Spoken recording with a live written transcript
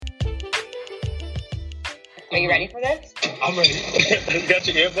Are you ready for this? I'm ready. Got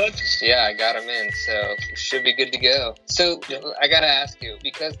your earbuds? Yeah, I got them in, so should be good to go. So I gotta ask you,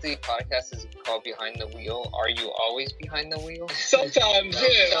 because the podcast is called Behind the Wheel, are you always behind the wheel? Sometimes,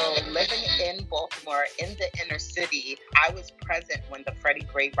 yeah. So living in Baltimore, in the inner city, I was present when the Freddie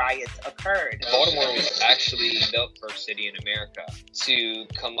Gray riots occurred. Baltimore was actually the first city in America to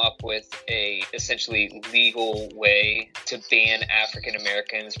come up with a essentially legal way to ban African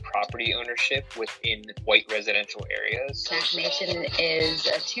Americans' property ownership within white residential areas. Machination is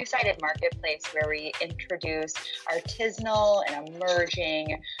a two-sided marketplace where we introduce artisanal and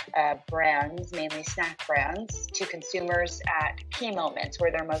emerging brands, mainly snack brands, to consumers at key moments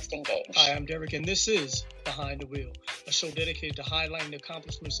where they're most engaged. Hi, I'm Derek, and this is Behind the Wheel, a show dedicated to highlighting the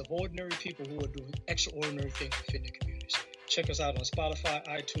accomplishments of ordinary people who are doing extraordinary things within their communities. Check us out on Spotify,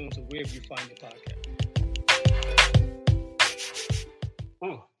 iTunes, or wherever you find your podcast.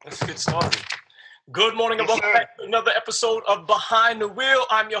 Let's get started. Good morning and welcome back to another episode of Behind the Wheel.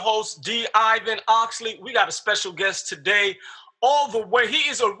 I'm your host, D. Ivan Oxley. We got a special guest today, all the way. He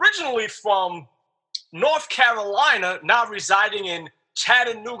is originally from North Carolina, now residing in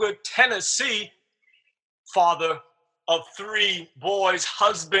Chattanooga, Tennessee. Father of three boys,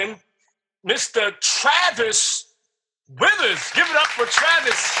 husband, Mr. Travis Withers. Give it up for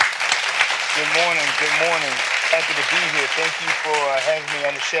Travis. Good morning. Good morning. Happy to be here. Thank you for having me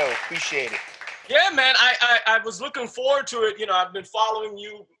on the show. Appreciate it. Yeah, man, I was looking forward to it. You know, I've been following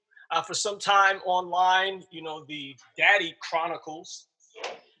you for some time online, you know, the Daddy Chronicles,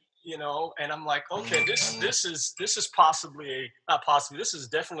 you know, and I'm like, okay, this is possibly this is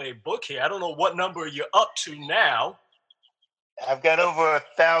definitely a book here. I don't know what number you're up to now. I've got over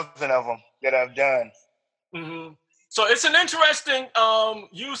 1,000 of them that I've done. Mm-hmm. So it's an interesting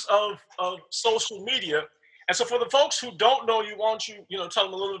use of social media. And so for the folks who don't know you, why don't you tell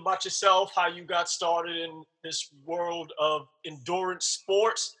them a little bit about yourself, how you got started in this world of endurance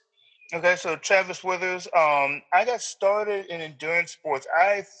sports? Okay, so Travis Withers, I got started in endurance sports.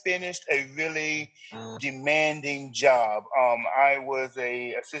 I finished a really demanding job. I was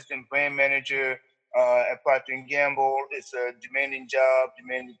a assistant brand manager at Procter & Gamble. It's a demanding job,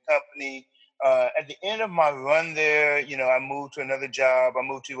 demanding company. At the end of my run there, I moved to another job. I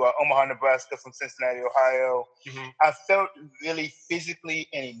moved to Omaha, Nebraska from Cincinnati, Ohio. Mm-hmm. I felt really physically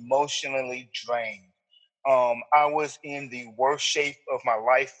and emotionally drained. I was in the worst shape of my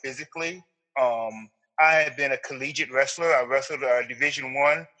life physically. I had been a collegiate wrestler. I wrestled Division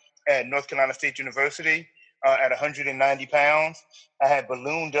I at North Carolina State University at 190 pounds. I had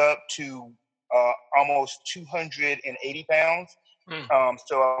ballooned up to almost 280 pounds.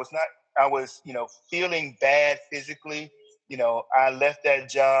 So I was feeling bad physically. I left that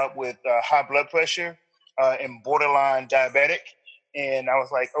job with high blood pressure and borderline diabetic. And I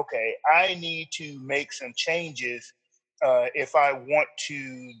was like, okay, I need to make some changes if I want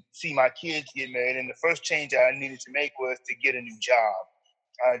to see my kids get married. And the first change I needed to make was to get a new job.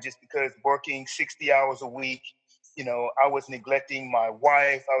 Just because working 60 hours a week, I was neglecting my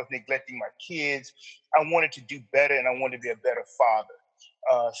wife. I was neglecting my kids. I wanted to do better, and I wanted to be a better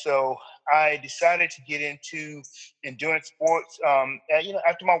father. So I decided to get into endurance sports.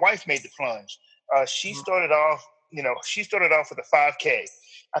 After my wife made the plunge, she started off with a 5K.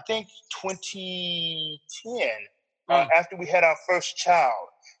 I think 2010, after we had our first child,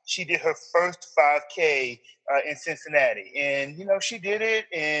 she did her first 5K in Cincinnati, and she did it,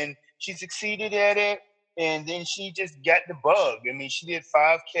 and she succeeded at it, and then she just got the bug. I mean, she did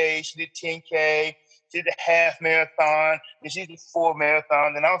 5K, she did 10K. She did a half marathon, and she did 4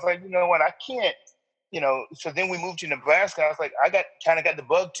 marathons. And I was like, you know what, I can't, So then we moved to Nebraska. I was like, I got the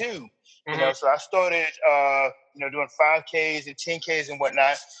bug too, So I started, doing 5Ks and 10Ks and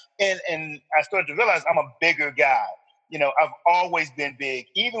whatnot. And I started to realize I'm a bigger guy. I've always been big.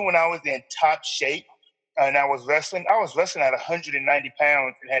 Even when I was in top shape and I was wrestling at 190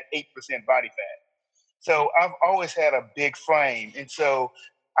 pounds and had 8% body fat. So I've always had a big frame. And so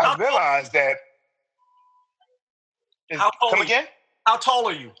I realized that. How tall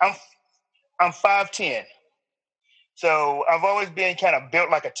are you? I'm 5'10". So I've always been kind of built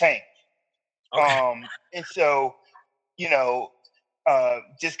like a tank. Okay. And so,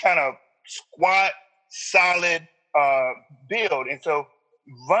 just kind of squat, solid build. And so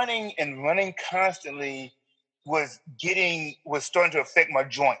running constantly was starting to affect my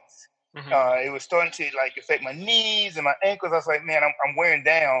joints. Mm-hmm. It was starting to affect my knees and my ankles. I was like, man, I'm wearing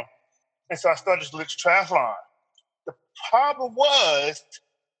down. And so I started to look at triathlon. The problem was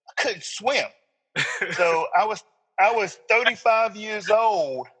I couldn't swim. So I was 35 years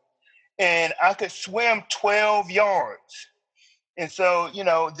old and I could swim 12 yards. And so,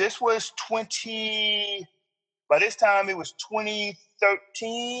 this was 2010. By this time, it was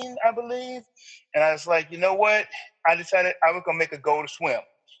 2013, I believe. And I was like, you know what? I decided I was going to make a goal to swim.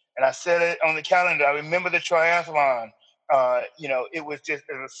 And I set it on the calendar. I remember the triathlon. It was a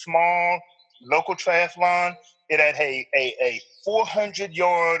small local triathlon. It had a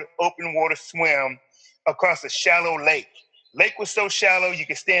 400-yard open water swim across a shallow lake. Lake was so shallow you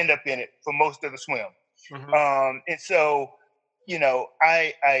could stand up in it for most of the swim. Mm-hmm. And so,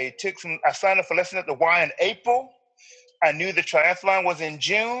 I signed up for Lesson at the Y in April. I knew the triathlon was in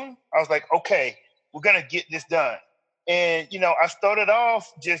June. I was like, okay, we're gonna get this done. And I started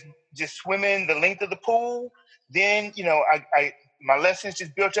off just swimming the length of the pool. Then my lessons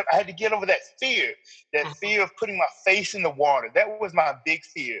just built up. I had to get over that fear of putting my face in the water. That was my big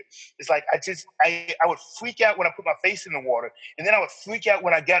fear. It's like I would freak out when I put my face in the water, and then I would freak out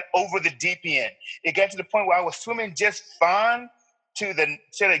when I got over the deep end. It got to the point where I was swimming just fine till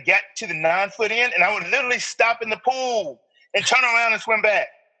it got to the 9-foot end, and I would literally stop in the pool and turn around and swim back.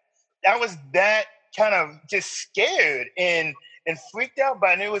 I was that kind of just scared and freaked out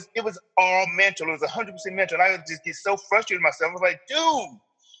by it. And it was all mental. It was 100% mental. And I would just get so frustrated with myself. I was like, dude,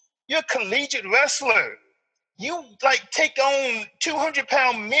 you're a collegiate wrestler. You take on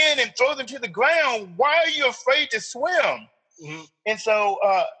 200-pound men and throw them to the ground. Why are you afraid to swim? Mm-hmm. And so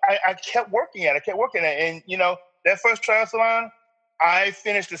I kept working at it. And, that first triathlon, I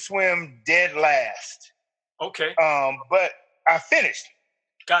finished the swim dead last. Okay. But I finished.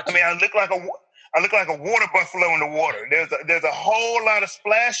 Gotcha. I mean, I look like a water buffalo in the water. There's a whole lot of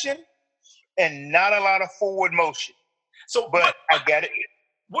splashing and not a lot of forward motion. But I got it.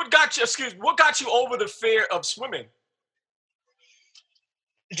 What got you over the fear of swimming?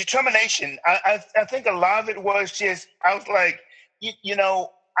 Determination. I think a lot of it was just, I was like,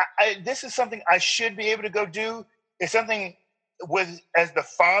 this is something I should be able to go do. It's something as the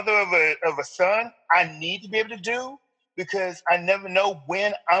father of a son, I need to be able to do, because I never know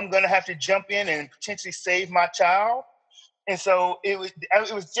when I'm going to have to jump in and potentially save my child. And so it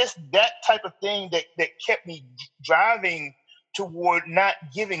was just that type of thing that kept me driving toward not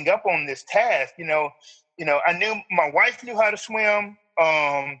giving up on this task. I knew my wife knew how to swim.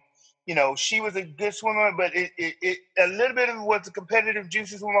 She was a good swimmer, but it a little bit of it was the competitive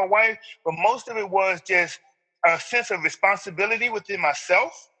juices with my wife, but most of it was just a sense of responsibility within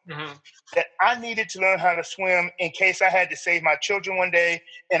myself. Mm-hmm. That I needed to learn how to swim in case I had to save my children one day.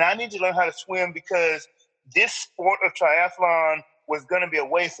 And I need to learn how to swim because this sport of triathlon was going to be a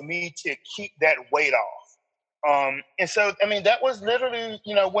way for me to keep that weight off. And so, I mean, that was literally,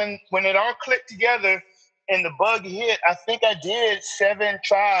 when it all clicked together and the bug hit, I think I did 7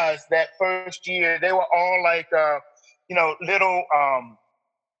 tries that first year. They were all little,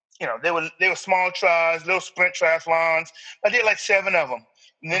 they were small tries, little sprint triathlons. I did 7 of them.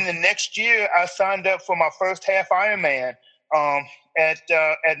 And then the next year, I signed up for my first half Ironman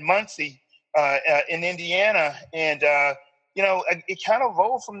at Muncie in Indiana, and it kind of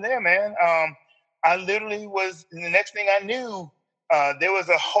rolled from there, man. I literally was. The next thing I knew, there was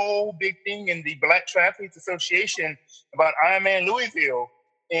a whole big thing in the Black Triathletes Association about Ironman Louisville,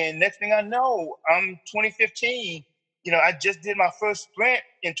 and next thing I know, 2015. I just did my first sprint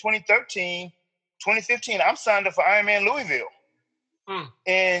in 2013. 2015, I'm signed up for Ironman Louisville.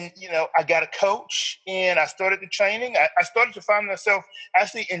 And, I got a coach and I started the training. I started to find myself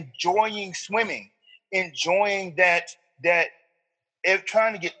actually enjoying swimming, enjoying that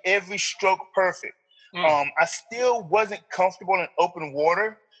trying to get every stroke perfect. I still wasn't comfortable in open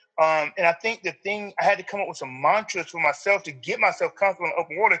water. And I think the thing, I had to come up with some mantras for myself to get myself comfortable in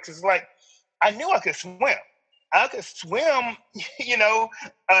open water. Cause I knew I could swim. I could swim,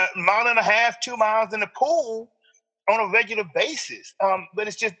 a mile and a half, 2 miles in the pool on a regular basis. But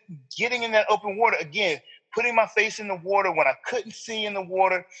it's just getting in that open water. Again, putting my face in the water when I couldn't see in the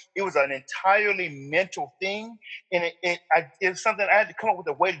water. It was an entirely mental thing. And it was something I had to come up with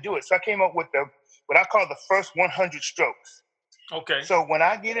a way to do it. So I came up with what I call the first 100 strokes. Okay. So when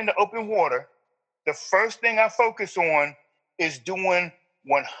I get into open water, the first thing I focus on is doing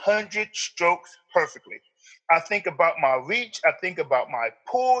 100 strokes perfectly. I think about my reach. I think about my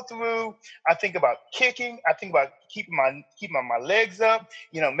pull through. I think about kicking. I think about keeping my legs up,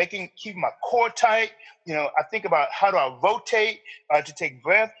 keeping my core tight. I think about how do I rotate to take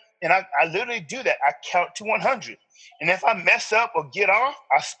breath. And I literally do that. I count to 100. And if I mess up or get off,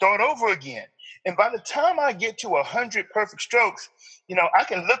 I start over again. And by the time I get to 100 perfect strokes, I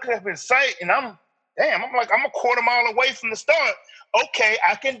can look up in sight and I'm a quarter mile away from the start. Okay,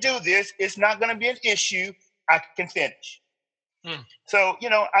 I can do this. It's not going to be an issue. I can finish. So,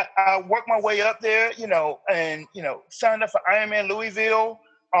 I worked my way up there, and, signed up for Ironman Louisville.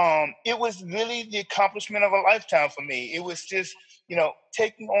 it was really the accomplishment of a lifetime for me. It was just,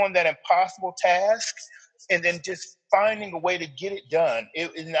 taking on that impossible task and then just finding a way to get it done.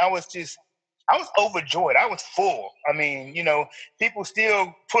 And I was overjoyed. I was full. I mean, people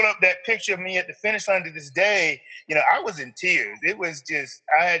still put up that picture of me at the finish line to this day. I was in tears. It was just,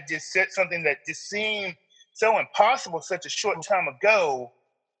 I had just said something that just seemed so impossible such a short time ago,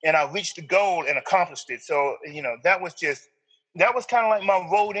 and I reached the goal and accomplished it. So, that was kind of like my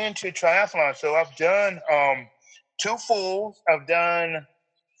road into triathlon. So I've done 2 fulls. I've done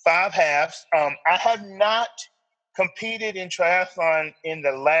 5 halves. I have not competed in triathlon in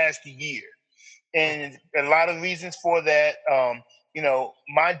the last year. And a lot of reasons for that.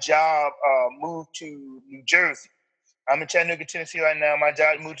 My job moved to New Jersey. I'm in Chattanooga, Tennessee right now. My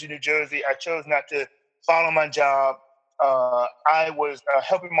job moved to New Jersey. I chose not to follow my job. I was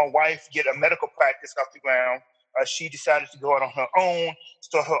helping my wife get a medical practice off the ground. She decided to go out on her own,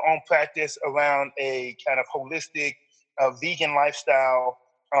 start her own practice around a kind of holistic vegan lifestyle.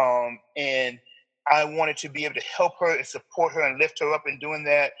 And I wanted to be able to help her and support her and lift her up in doing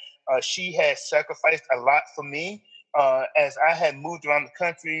that. She has sacrificed a lot for me as I had moved around the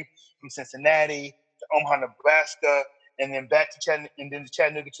country from Cincinnati to Omaha, Nebraska, and then back to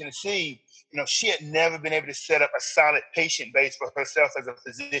Chattanooga, Tennessee. She had never been able to set up a solid patient base for herself as a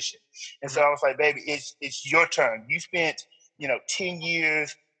physician. And so I was like, baby, it's your turn. You spent, 10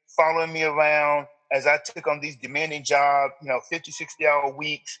 years following me around as I took on these demanding jobs, 50, 60-hour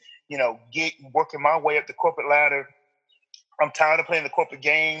weeks, working my way up the corporate ladder. I'm tired of playing the corporate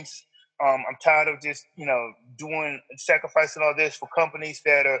games. I'm tired of just, sacrificing all this for companies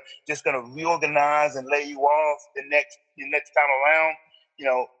that are just going to reorganize and lay you off the next time around.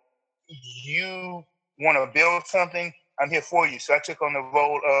 You want to build something, I'm here for you. So I took on the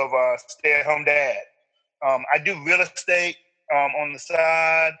role of stay-at-home dad. I do real estate on the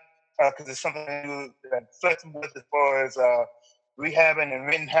side because it's something I'm flexible with as far as rehabbing and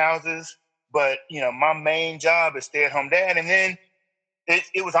renting houses. But, my main job is stay-at-home dad. And then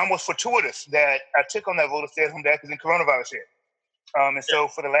it was almost fortuitous that I took on that role of stay-at-home dad because then coronavirus hit. And so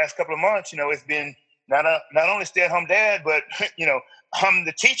for the last couple of months, it's been not only stay-at-home dad, but, I'm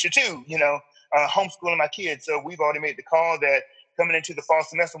the teacher too, homeschooling my kids. So we've already made the call that coming into the fall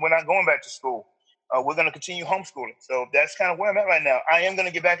semester, we're not going back to school. We're going to continue homeschooling. So that's kind of where I'm at right now. I am going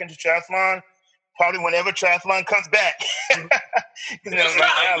to get back into triathlon probably whenever triathlon comes back. Because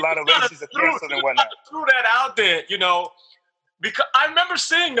right now a lot of races are canceled and whatnot. Threw that out there, because I remember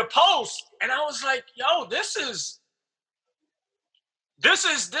seeing the post and I was like, yo, this is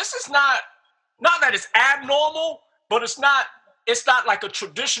not that it's abnormal, but it's not like a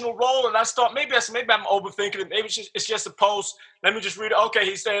traditional role. And I thought maybe I'm overthinking it. Maybe it's just a post. Let me just read it. Okay,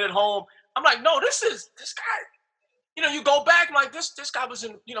 he's staying at home. I'm like, no, this guy. You go back and like this guy was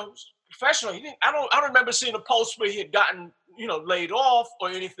in, professional. I don't remember seeing a post where he had gotten, laid off or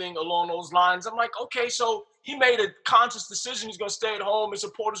anything along those lines. I'm like, okay, so he made a conscious decision. He's going to stay at home and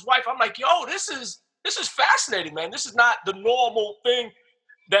support his wife. I'm like, yo, this is fascinating, man. This is not the normal thing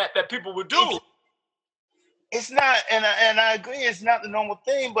that people would do. It's not, and I agree, it's not the normal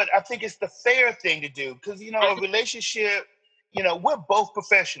thing, but I think it's the fair thing to do because, a relationship, we're both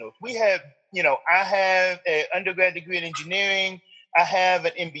professionals. We have, I have an undergrad degree in engineering. I have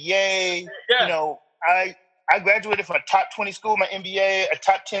an MBA. Yeah. I graduated from a top 20 school, my MBA, a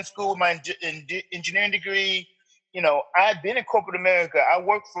top 10 school, my engineering degree. I've been in corporate America. I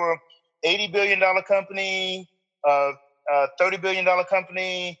worked for $80 billion company, $30 billion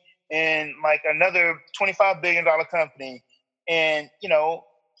company, and like another $25 billion company. And,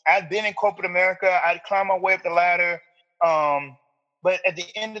 I've been in corporate America. I'd climb my way up the ladder. But at the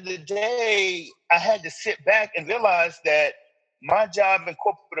end of the day, I had to sit back and realize that my job in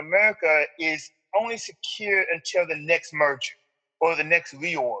corporate America is only secure until the next merger or the next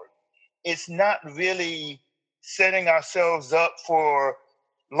reorg. It's not really setting ourselves up for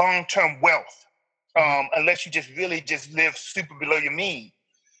long-term wealth unless you just really just live super below your means.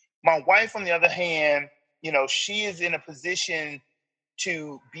 My wife, on the other hand, she is in a position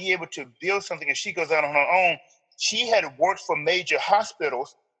to be able to build something if she goes out on her own. She had worked for major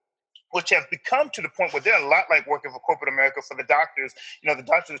hospitals, which have become to the point where they're a lot like working for corporate America for the doctors. The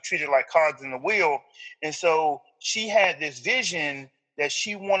doctors are treated like cogs in the wheel. And so she had this vision that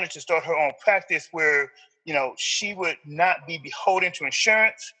she wanted to start her own practice where, she would not be beholden to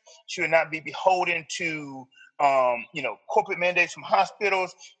insurance. She would not be beholden to corporate mandates from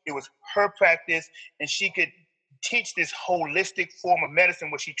hospitals. It was her practice, and she could teach this holistic form of medicine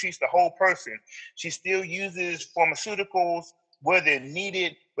where she treats the whole person. She still uses pharmaceuticals where they're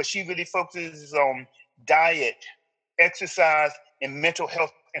needed, but she really focuses on diet, exercise, and mental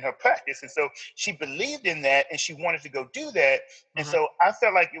health in her practice. And so she believed in that and she wanted to go do that. And so I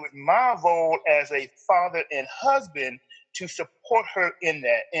felt like it was my role as a father and husband to support her in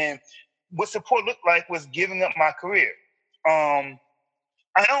that. And what support looked like was giving up my career. I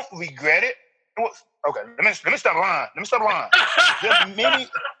don't regret it. Okay, let me stop lying. There's many.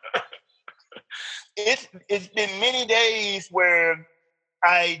 It's been many days where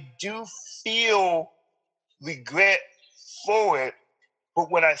I do feel regret for it, but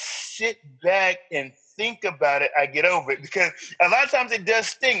when I sit back and think about it, I get over it, because a lot of times it does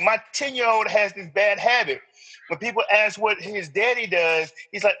sting. My 10-year-old has this bad habit. When people ask what his daddy does,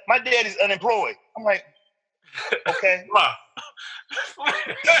 he's like, my daddy's unemployed. I'm like, okay. Wow. Where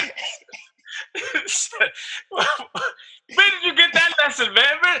did you get that lesson, man?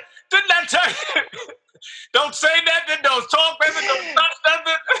 Didn't I tell you? Don't say nothing, don't talk nothing, don't touch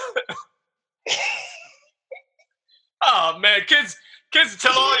nothing. Oh man, kids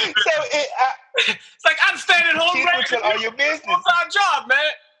tell all your business. It's like, I'm staying at home. Kids tell all your business. Full-time job,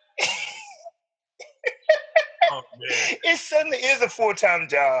 man. Oh man. It certainly is a full-time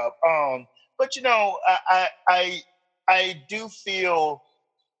job. But you know, I do feel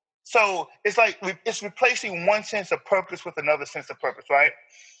so. It's like it's replacing one sense of purpose with another sense of purpose, right?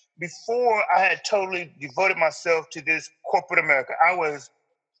 Before, I had totally devoted myself to this corporate America. I was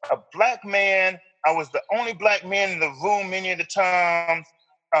a black man. I was the only black man in the room many of the times.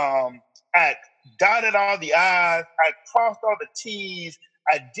 I dotted all the I's. I crossed all the T's.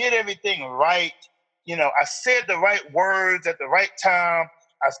 I did everything right. You know, I said the right words at the right time.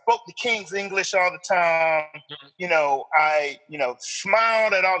 I spoke the King's English all the time. You know, I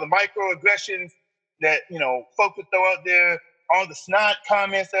smiled at all the microaggressions that, folks would throw out there, all the snide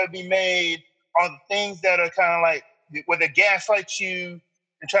comments that would be made, all the things that are kind of like, where they gaslight you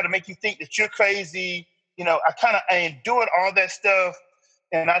and try to make you think that you're crazy. I endured all that stuff.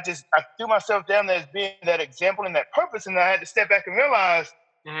 And I threw myself down there as being that example and that purpose. And I had to step back and realize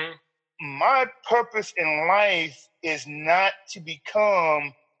my purpose in life is not to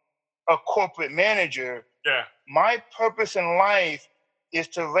become a corporate manager. Yeah. My purpose in life is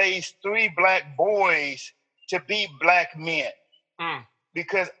to raise 3 black boys to be black men.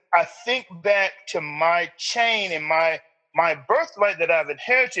 Because I think back to my chain and my birthright that I've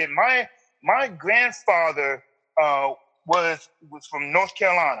inherited. My grandfather was from North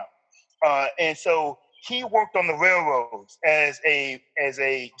Carolina, and so he worked on the railroads as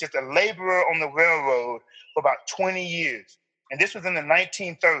just a laborer on the railroad for about 20 years, and this was in the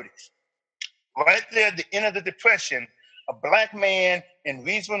 1930s. Right there at the end of the Depression, a black man in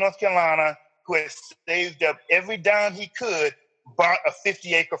Reidsville, North Carolina, who had saved up every dime he could, bought a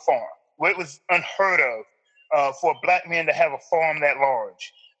 50-acre farm, where it was unheard of for a black man to have a farm that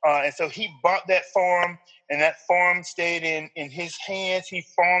large. And so he bought that farm, and that farm stayed in his hands. He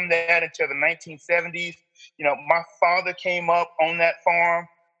farmed that until the 1970s. My father came up on that farm.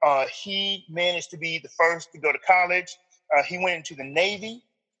 He managed to be the first to go to college. He went into the Navy.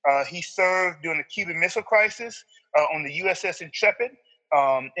 He served during the Cuban Missile Crisis on the USS Intrepid.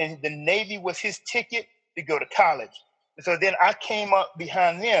 And the Navy was his ticket to go to college. And so then I came up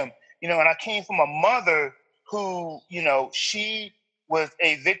behind them, and I came from a mother who, she was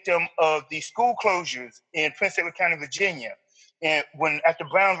a victim of the school closures in Prince Edward County, Virginia. And after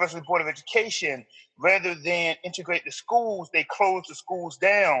Brown versus Board of Education, rather than integrate the schools, they closed the schools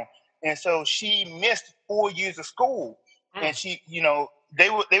down. And so she missed 4 years of school. And she, they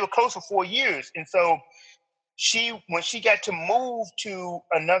were closed for 4 years. And so when she got to move to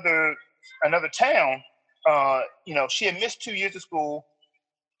another town, she had missed 2 years of school.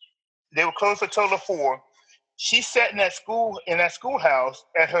 They were closed for a total of 4. She sat in that schoolhouse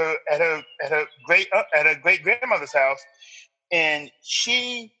at her great grandmother's house, and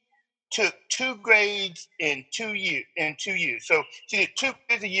she took 2 grades in 2 years. So she did 2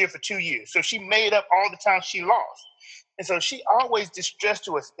 grades a year for 2 years. So she made up all the time she lost. And so she always distressed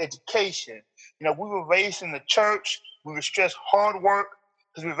to us education. We were raised in the church. We were stressed hard work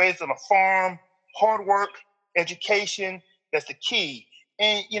because we were raised on a farm. Hard work, education, that's the key.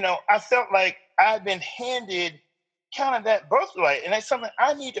 And, I felt like I've been handed kind of that birthright. And that's something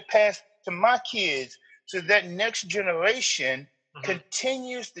I need to pass to my kids so that next generation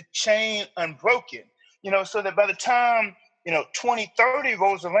continues the chain unbroken. So that by the time, 2030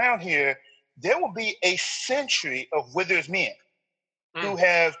 rolls around here, there will be a century of Withers men who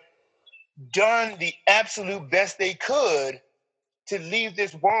have done the absolute best they could to leave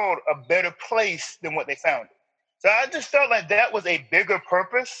this world a better place than what they found it. So I just felt like that was a bigger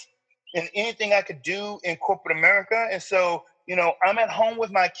purpose than anything I could do in corporate America. And so, I'm at home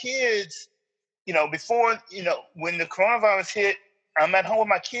with my kids, before, when the coronavirus hit, I'm at home with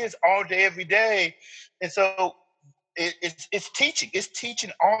my kids all day, every day. And so it's teaching. It's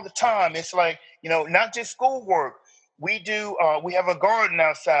teaching all the time. It's like, not just schoolwork. We have a garden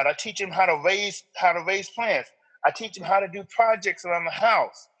outside. I teach them how to raise plants. I teach them how to do projects around the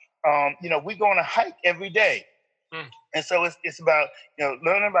house. We go on a hike every day. And so it's about,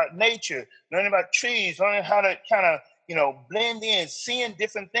 learning about nature, learning about trees, learning how to kind of, blend in, seeing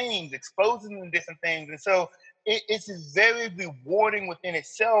different things, exposing them to different things. And so it's very rewarding within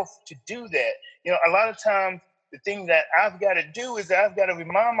itself to do that. A lot of times the thing that I've got to do is that I've got to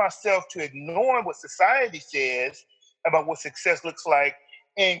remind myself to ignore what society says about what success looks like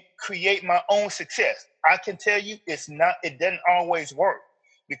and create my own success. I can tell you it doesn't always work,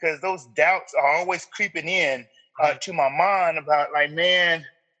 because those doubts are always creeping in to my mind about, like, man,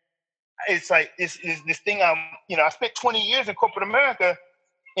 it's like this thing. I spent 20 years in corporate America,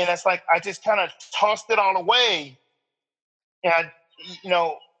 and it's like I just kind of tossed it all away. And I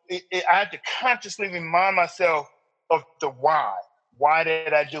had to consciously remind myself of the why. Why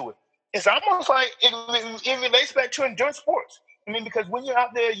did I do it? It's almost like it relates back to endurance sports. I mean, because when you're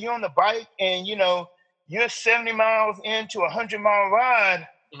out there, you're on the bike, and you're 70 miles into a 100-mile ride.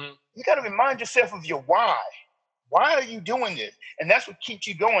 You got to remind yourself of your why. Why are you doing this? And that's what keeps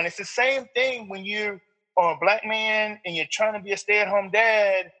you going. It's the same thing when you are a Black man and you're trying to be a stay-at-home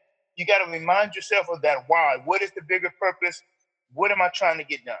dad. You got to remind yourself of that why. What is the bigger purpose? What am I trying to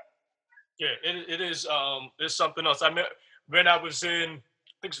get done? Yeah, it is. It's something else. I mean, when I was in,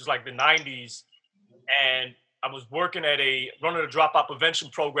 I think it was like the 90s, and I was working at running a dropout prevention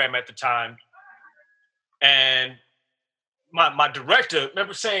program at the time, and my director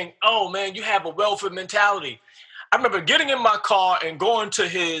remember saying, "Oh man, you have a welfare mentality." I remember getting in my car and going to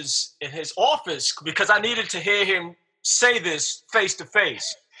his office because I needed to hear him say this face to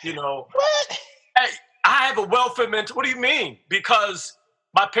face. What? Hey, I have a welfare mentality. What do you mean? Because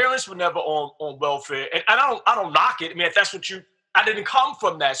my parents were never on welfare, and I don't knock it. I mean, if that's what I didn't come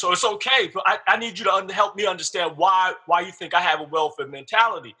from that, so it's okay. But I need you to help me understand why you think I have a welfare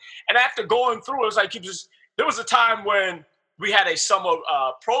mentality. And after going through it, was like there was a time when we had a summer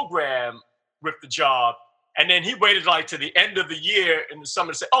program with the job. And then he waited like to the end of the year in the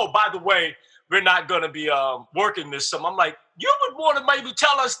summer to say, "Oh, by the way, we're not going to be working this summer." I'm like, you would want to maybe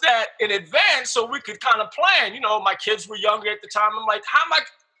tell us that in advance so we could kind of plan. My kids were younger at the time. I'm like, how am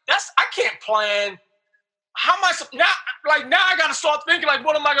I can't plan. How am I now? Like, now I got to start thinking, like,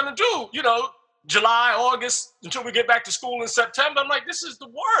 what am I going to do? July, August, until we get back to school in September. I'm like, this is the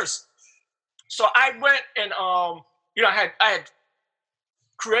worst. So I went and I had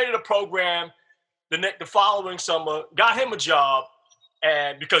created a program. The following summer, got him a job,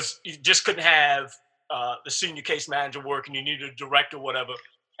 and because you just couldn't have the senior case manager work, and you needed a director, whatever.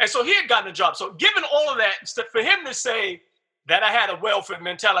 And so he had gotten a job. So given all of that, for him to say that I had a welfare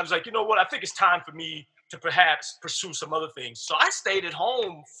mentality, I was like, you know what? I think it's time for me to perhaps pursue some other things. So I stayed at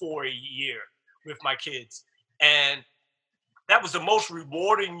home for a year with my kids, and that was the most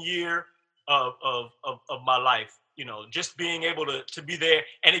rewarding year of my life. Just being able to be there.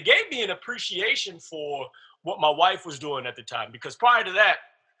 And it gave me an appreciation for what my wife was doing at the time. Because prior to that,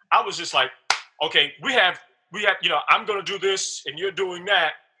 I was just like, okay, we have, I'm going to do this and you're doing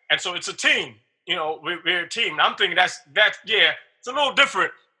that. And so it's a team, we're a team. And I'm thinking that's, yeah, it's a little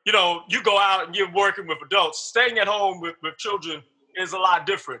different. You go out and you're working with adults. Staying at home with children is a lot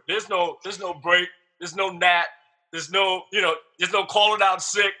different. There's no break. There's no nap. There's no calling out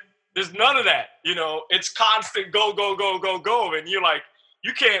sick. There's none of that, it's constant go, go, go, go, go. And you're like,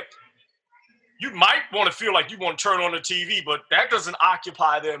 you might want to feel like you want to turn on the TV, but that doesn't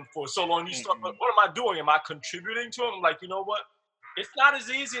occupy them for so long. You start, what am I doing? Am I contributing to them? I'm like, you know what? It's not as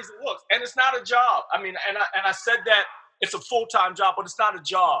easy as it looks. And it's not a job. I mean, and I said that it's a full-time job, but it's not a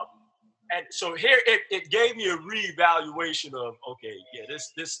job. And so here it gave me a reevaluation of, okay, yeah,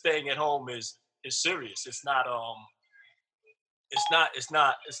 this staying at home is serious. It's not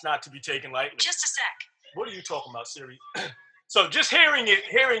to be taken lightly. Just a sec. What are you talking about, Siri? So just hearing you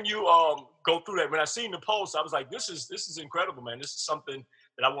go through that, when I seen the post, I was like, this is incredible, man. This is something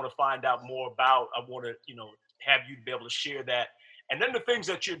that I want to find out more about. I want to, have you be able to share that. And then the things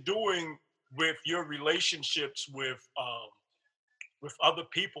that you're doing with your relationships with other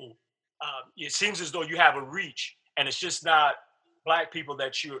people, it seems as though you have a reach, and it's just not Black people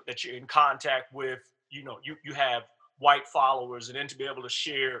that you're in contact with. You have white followers, and then to be able to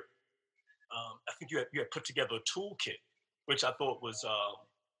share, I think you had put together a toolkit, which I thought was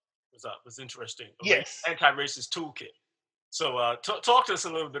interesting. Yes, anti-racist toolkit. So talk to us a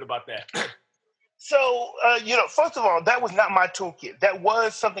little bit about that. So first of all, that was not my toolkit. That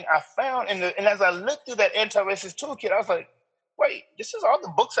was something I found and as I looked through that anti-racist toolkit, I was like, wait, this is all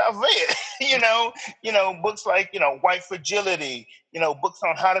the books I've read. Books like, White Fragility, books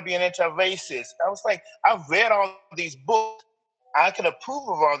on how to be an anti-racist. I was like, I've read all these books. I can approve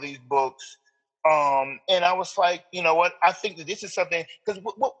of all these books. And I was like, you know what? I think that this is something, because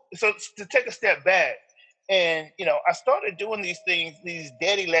so to take a step back, and I started doing these things, these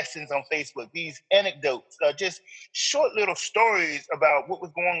daddy lessons on Facebook, these anecdotes, just short little stories about what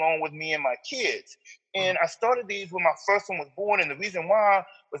was going on with me and my kids. And I started these when my first one was born, and the reason why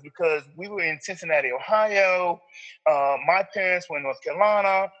was because we were in Cincinnati, Ohio. My parents were in North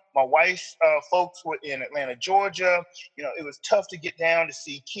Carolina. My wife's folks were in Atlanta, Georgia. It was tough to get down to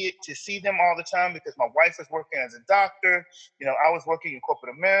see them all the time because my wife was working as a doctor. I was working in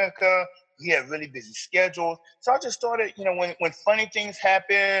corporate America. We had really busy schedules. So I just started, when funny things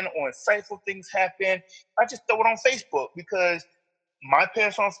happen or insightful things happen, I just throw it on Facebook because my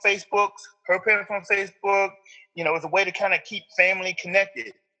parents on Facebook, her parents on Facebook, it's a way to kind of keep family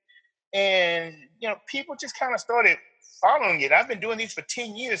connected. And, people just kind of started following it. I've been doing these for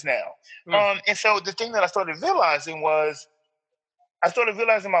 10 years now. And so the thing that I started realizing my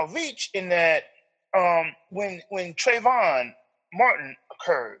reach in that when Trayvon Martin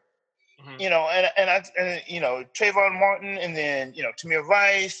occurred, Trayvon Martin, and then, Tamir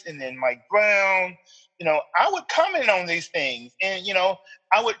Rice, and then Mike Brown, I would comment on these things, and,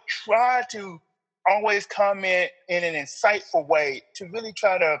 I would try to always comment in an insightful way to really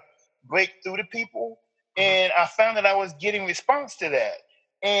try to break through to people. And I found that I was getting response to that.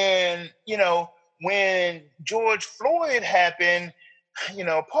 And, when George Floyd happened,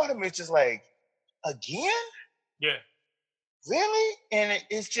 part of me is just like, again? Yeah. Really? And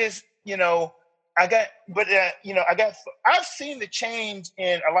it's just, I've seen the change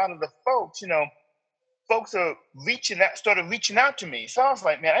in a lot of the folks. Folks are started reaching out to me. So I was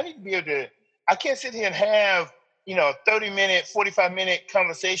like, man, I need to be able to, I can't sit here and have, a 30-minute, 45-minute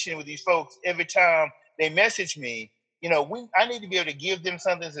conversation with these folks every time they message me. I need to be able to give them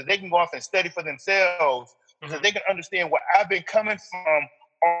something so they can go off and study for themselves, so they can understand where I've been coming from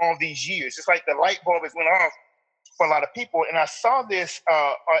all these years. It's like the light bulb has went off for a lot of people. And I saw this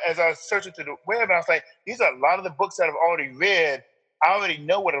as I was searching through the web, and I was like, these are a lot of the books that I've already read. I already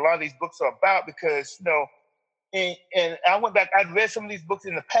know what a lot of these books are about because, and I went back, I'd read some of these books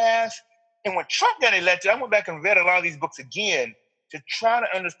in the past. And when Trump got elected, I went back and read a lot of these books again to try to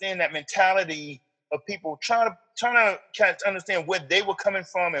understand that mentality of people, trying to understand where they were coming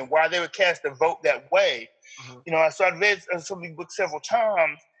from and why they would cast a vote that way. So I'd read some of these books several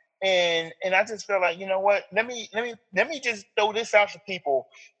times. And I just felt like, you know what? Let me just throw this out to people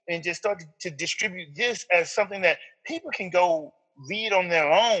and just start to distribute this as something that people can go read on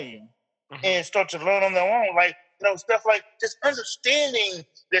their own and start to learn on their own. Like, stuff like just understanding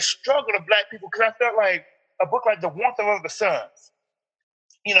the struggle of Black people. Because I felt like a book like The Warmth of Other Suns,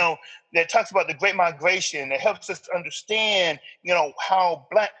 that talks about the Great Migration, that helps us understand, how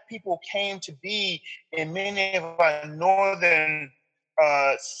Black people came to be in many of our northern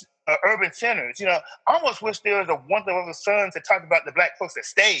urban centers. I almost wish there was a Warmth of Other Suns that talked about the Black folks that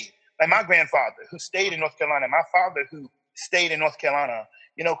stayed, like my grandfather who stayed in North Carolina, my father who stayed in North Carolina.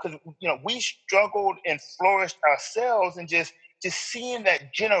 Because we struggled and flourished ourselves, and just seeing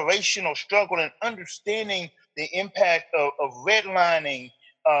that generational struggle and understanding the impact of redlining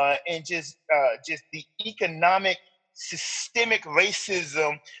and just the economic systemic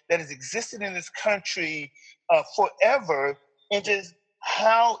racism that has existed in this country forever, and just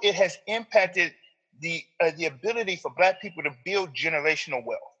how it has impacted the ability for Black people to build generational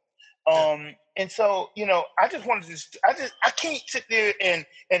wealth. And so, I just wanted to I can't sit there and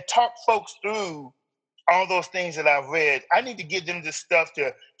talk folks through all those things that I've read. I need to give them this stuff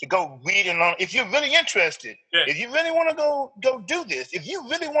to go read and learn. If you're really interested, if you really want to go do this, if you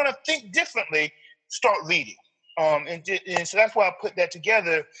really want to think differently, start reading. And so that's why I put that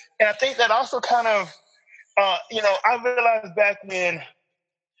together. And I think that also kind of, I realized back when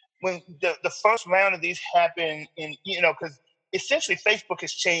the first round of these happened because essentially Facebook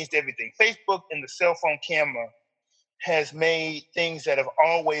has changed everything. Facebook and the cell phone camera has made things that have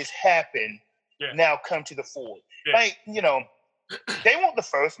always happened now come to the fore. Like, they weren't the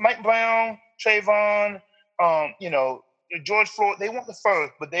first. Mike Brown, Trayvon, George Floyd, they weren't the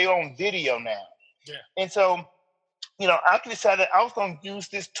first, but they on video now. And so, I decided I was going to use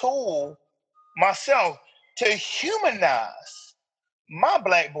this tool myself to humanize my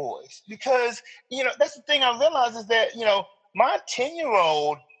Black boys, because that's the thing I realized is that my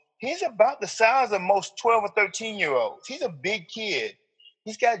 10-year-old, he's about the size of most 12 or 13-year-olds. He's a big kid.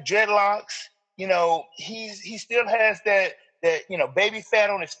 He's got dreadlocks. He still has that baby fat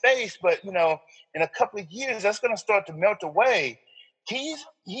on his face, but in a couple of years that's going to start to melt away. He's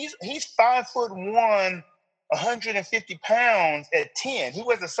 5'1", 150 pounds at 10. He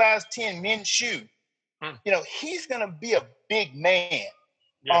wears a size 10 men's shoe. He's going to be a big man.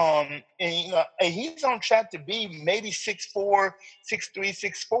 Yeah. And he's on track to be maybe 6'4", 6'3",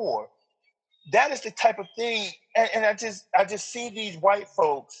 6'4". That is the type of thing, and I just see these white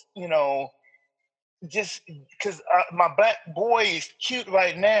folks, just because my black boy is cute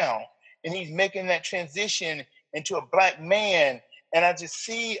right now, and he's making that transition into a black man, and I just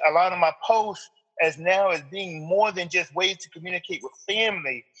see a lot of my posts as being more than just ways to communicate with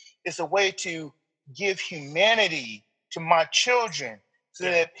family. It's a way to give humanity to my children, so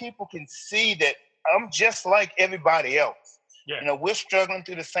that people can see that I'm just like everybody else. Yeah. We're struggling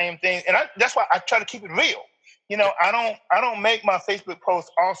through the same thing, and that's why I try to keep it real. I don't make my Facebook posts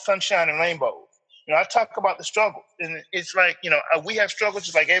all sunshine and rainbows. I talk about the struggles, and it's like we have struggles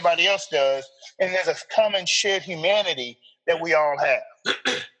just like everybody else does, and there's a common shared humanity that we all have.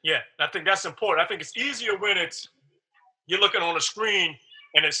 Yeah, I think that's important. I think it's easier when you're looking on a screen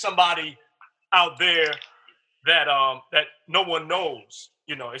and there's somebody out there that no one knows.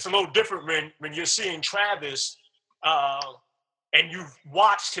 It's a little different when you're seeing Travis and you've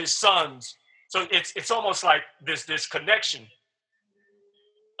watched his sons. So it's almost like this connection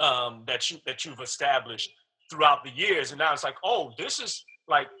that you've established throughout the years, and now it's like, oh, this is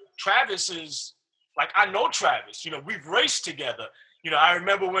like Travis is like, I know Travis. We've raced together. I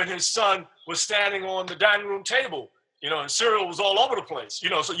remember when his son was standing on the dining room table. And cereal was all over the place.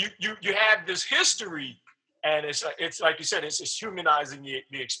 So you have this history. And it's like you said, it's humanizing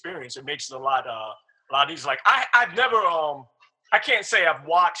the experience. It makes it a lot easier. Like I've never, I can't say I've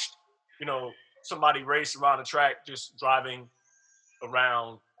watched, somebody race around the track just driving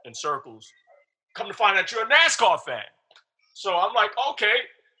around in circles. Come to find out you're a NASCAR fan. So I'm like, okay.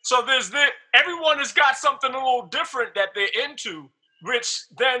 So everyone has got something a little different that they're into, which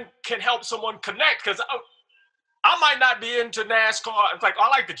then can help someone connect. Because I might not be into NASCAR. It's like, I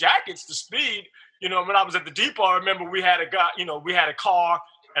like the jackets, the speed. When I was at the depot, I remember we had a car,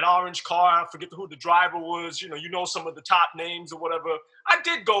 an orange car. I forget who the driver was. Some of the top names or whatever. I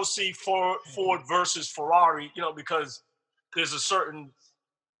did go see Ford versus Ferrari, because there's a certain.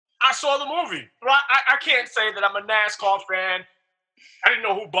 I saw the movie. I can't say that I'm a NASCAR fan. I didn't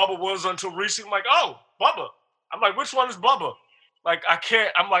know who Bubba was until recently. I'm like, oh, Bubba. I'm like, which one is Bubba? Like, I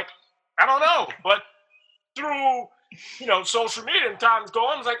can't. I'm like, I don't know. But through social media and times go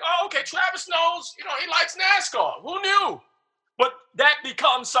on, it's like, oh, okay, Travis knows, he likes NASCAR. Who knew? But that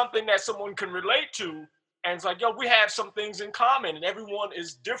becomes something that someone can relate to. And it's like, we have some things in common, and everyone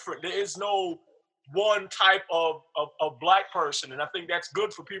is different. There is no one type of black person. And I think that's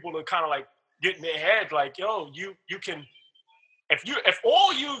good for people to kind of like get in their head, like, you can, if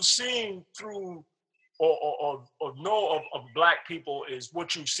all you've seen through or know of black people is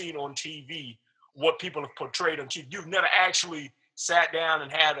what you've seen on TV, what people have portrayed on TV. You've never actually sat down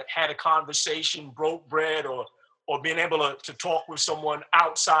and had a conversation, broke bread, or being able to talk with someone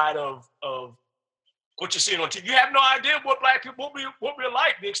outside of what you're seeing on TV. You have no idea what black people, what we're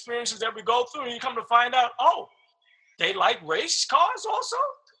like, the experiences that we go through, and you come to find out, oh, they like race cars also?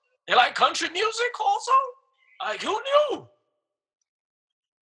 They like country music also? Like, who knew?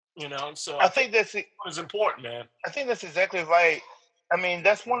 So I think that's important, man. I think that's exactly right. I mean,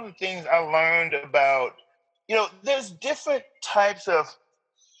 that's one of the things I learned about, there's different types of,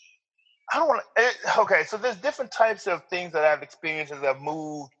 so there's different types of things that I've experienced as I've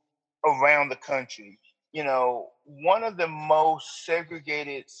moved around the country. One of the most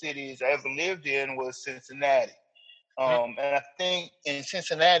segregated cities I ever lived in was Cincinnati. And I think in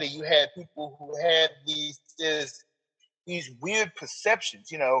Cincinnati, you had people who had these weird perceptions.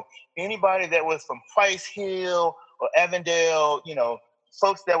 Anybody that was from Price Hill or Avondale,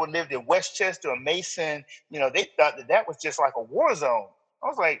 folks that would live in Westchester or Mason, they thought that was just like a war zone. I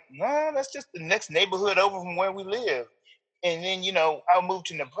was like, no, that's just the next neighborhood over from where we live. And then, I moved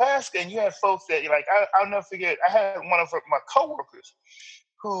to Nebraska, and you had folks that, like, I'll never forget, I had one of my coworkers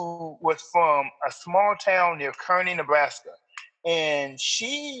who was from a small town near Kearney, Nebraska. And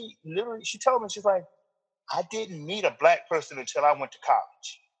she told me, she's like, I didn't meet a black person until I went to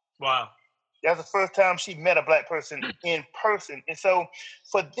college. Wow. That was the first time she met a black person in person. And so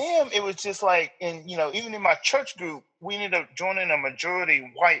for them, it was just like, and, even in my church group, we ended up joining a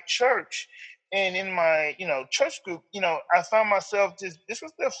majority white church. And in my, church group, I found myself this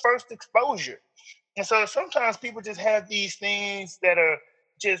was their first exposure. And so sometimes people just have these things that are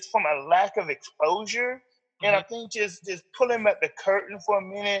just from a lack of exposure. And I think just pulling back the curtain for a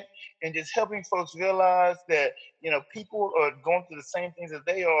minute and just helping folks realize that, people are going through the same things that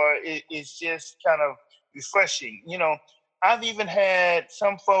they are is just kind of refreshing. I've even had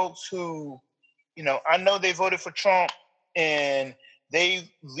some folks who, I know they voted for Trump and they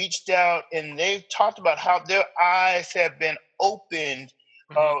reached out and they've talked about how their eyes have been opened.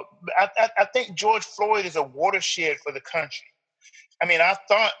 I think George Floyd is a watershed for the country. I mean, I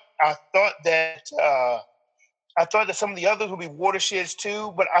thought that some of the others would be watersheds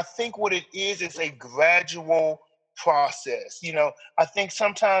too, but I think what it is a gradual process. I think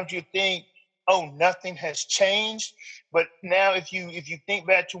sometimes you think, oh, nothing has changed, but now if you think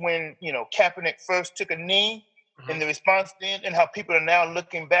back to when Kaepernick first took a knee, and the response then, and how people are now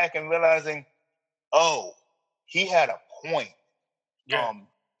looking back and realizing, oh, he had a point. Yeah.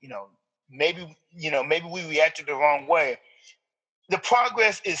 Maybe we reacted the wrong way. The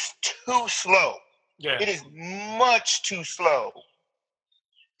progress is too slow. Yeah. It is much too slow.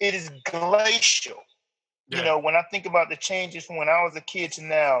 It is glacial. Yeah. When I think about the changes from when I was a kid to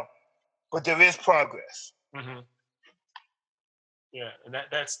now, but there is progress. Yeah, and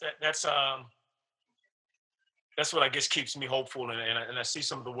that's what I guess keeps me hopeful, and I see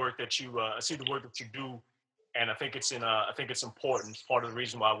some of the work that you do, and I think it's important. It's part of the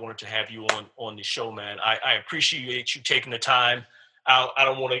reason why I wanted to have you on the show, man. I appreciate you taking the time. I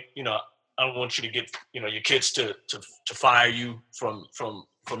don't want to, I don't want you to get, your kids to fire you from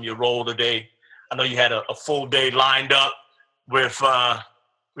your role today. I know you had a full day lined up with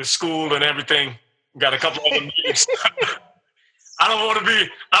school and everything. Got a couple of meetings. I don't want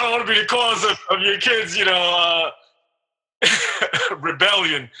to be the cause of your kids,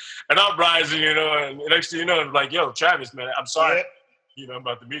 rebellion and uprising, and next thing you know, it's like, yo, Travis, man, I'm sorry,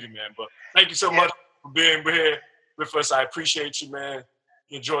 about the meeting, man. But thank you so much for being here with us. I appreciate you, man.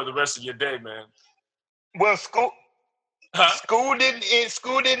 Enjoy the rest of your day, man. Well, school didn't end.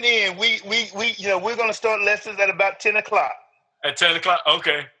 School didn't end. We we're gonna start lessons at about 10 o'clock. At 10 o'clock?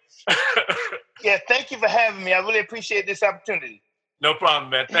 Okay. Yeah, thank you for having me. I really appreciate this opportunity. No problem,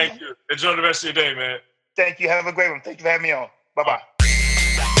 man. Thank you. Enjoy the rest of your day, man. Thank you. Have a great one. Thank you for having me on. Bye-bye.